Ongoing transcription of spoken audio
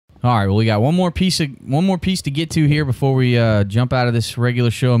All right, well, we got one more piece to get to here before we jump out of this regular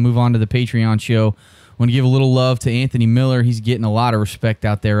show and move on to the Patreon show. I want to give a little love to Anthony Miller. He's getting a lot of respect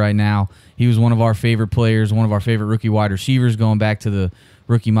out there right now. He was one of our favorite players, one of our favorite rookie wide receivers, going back to the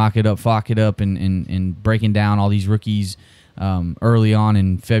rookie mock it up, fock it up, and breaking down all these rookies early on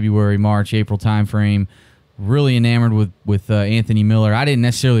in February, March, April timeframe. Really enamored with Anthony Miller. I didn't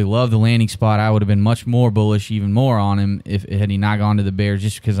necessarily love the landing spot. I would have been much more bullish, even more on him had he not gone to the Bears,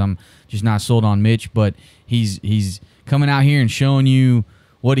 just because I'm just not sold on Mitch. But he's coming out here and showing you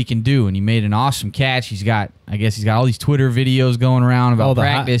what he can do, and he made an awesome catch. He's got all these Twitter videos going around about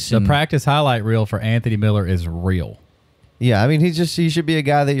practice. The practice highlight reel for Anthony Miller is real. Yeah, I mean, he should be a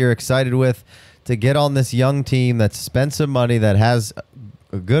guy that you're excited with to get on this young team that's spent some money, that has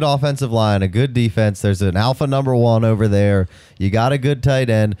a good offensive line, a good defense. There's an alpha number one over there. You got a good tight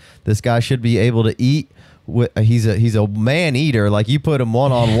end. This guy should be able to eat. He's a man eater. Like, you put him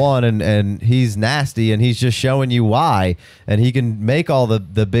one-on-one and he's nasty, and he's just showing you why. And he can make all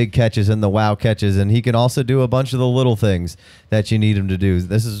the big catches and the wow catches, and he can also do a bunch of the little things that you need him to do.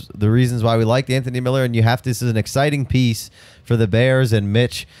 This is the reasons why we liked Anthony Miller, and this is an exciting piece for the Bears and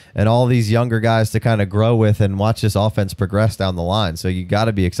Mitch and all these younger guys to kind of grow with and watch this offense progress down the line. So you got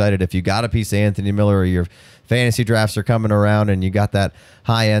to be excited if you got a piece of Anthony Miller, or your fantasy drafts are coming around and you got that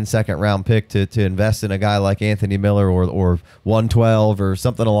high-end second-round pick to invest in a guy like Anthony Miller or 112 or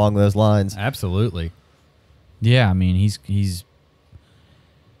something along those lines. Absolutely. Yeah, I mean, he's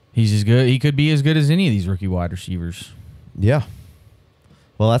as good. He could be as good as any of these rookie wide receivers. Yeah.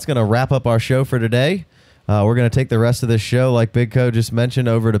 Well, that's going to wrap up our show for today. We're going to take the rest of this show, like Big Co just mentioned,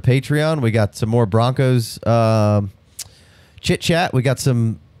 over to Patreon. We got some more Broncos chit-chat. We got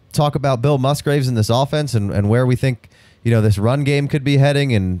some talk about Bill Musgraves in this offense and where we think this run game could be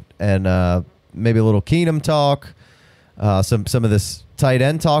heading, and maybe a little Keenum talk, some of this tight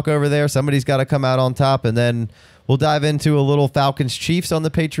end talk over there. Somebody's got to come out on top, and then we'll dive into a little Falcons Chiefs on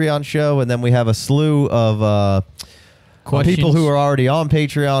the Patreon show, and then we have a slew of people who are already on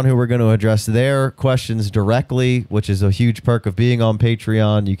Patreon who we're going to address their questions directly, which is a huge perk of being on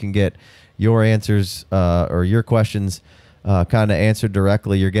Patreon. You can get your answers or your questions kind of answered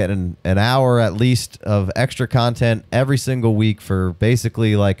directly. You're getting an hour at least of extra content every single week for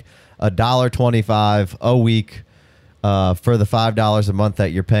basically like $1.25 a week for the $5 a month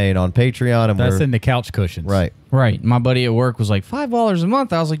that you're paying on Patreon. And that's in the couch cushions. Right. Right. My buddy at work was like, $5 a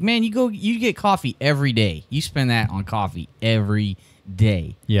month. I was like, man, you get coffee every day. You spend that on coffee every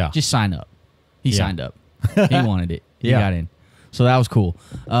day. Yeah. Just sign up. He signed up. He wanted it. He got in. So that was cool.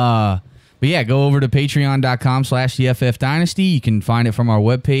 But yeah, go over to patreon.com/theFFDynasty. You can find it from our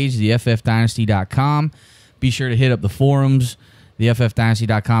webpage, theFFDynasty.com. Be sure to hit up the forums,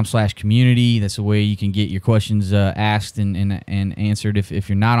 theFFDynasty.com/community. That's the way you can get your questions asked and answered if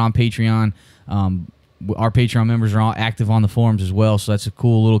you're not on Patreon. Our Patreon members are all active on the forums as well, so that's a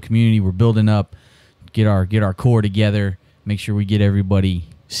cool little community we're building up. Get our core together, make sure we get everybody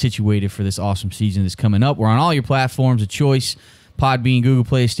situated for this awesome season that's coming up. We're on all your platforms of choice: Podbean,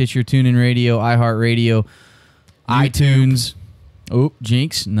 GooglePlay, Stitcher, Tunein Radio, iHeart Radio, iTunes. Oh,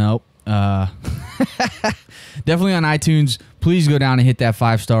 jinx. Nope. Definitely on iTunes. Please go down and hit that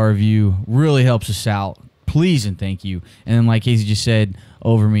 5-star review. Really helps us out. Please and thank you. And then, like Casey just said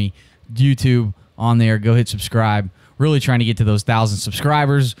over me, YouTube on there. Go hit subscribe. Really trying to get to those 1,000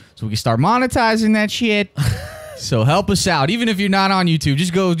 subscribers so we can start monetizing that shit. So help us out. Even if you're not on YouTube,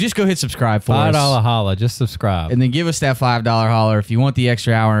 just go hit subscribe for us. $5 holla. Just subscribe. And then give us that $5 holler. If you want the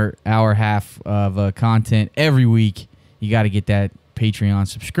extra hour half of content every week, you got to get that Patreon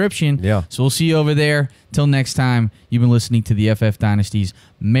subscription. Yeah. So we'll see you over there. Till next time, you've been listening to the FF Dynasty's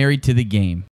Married to the Game.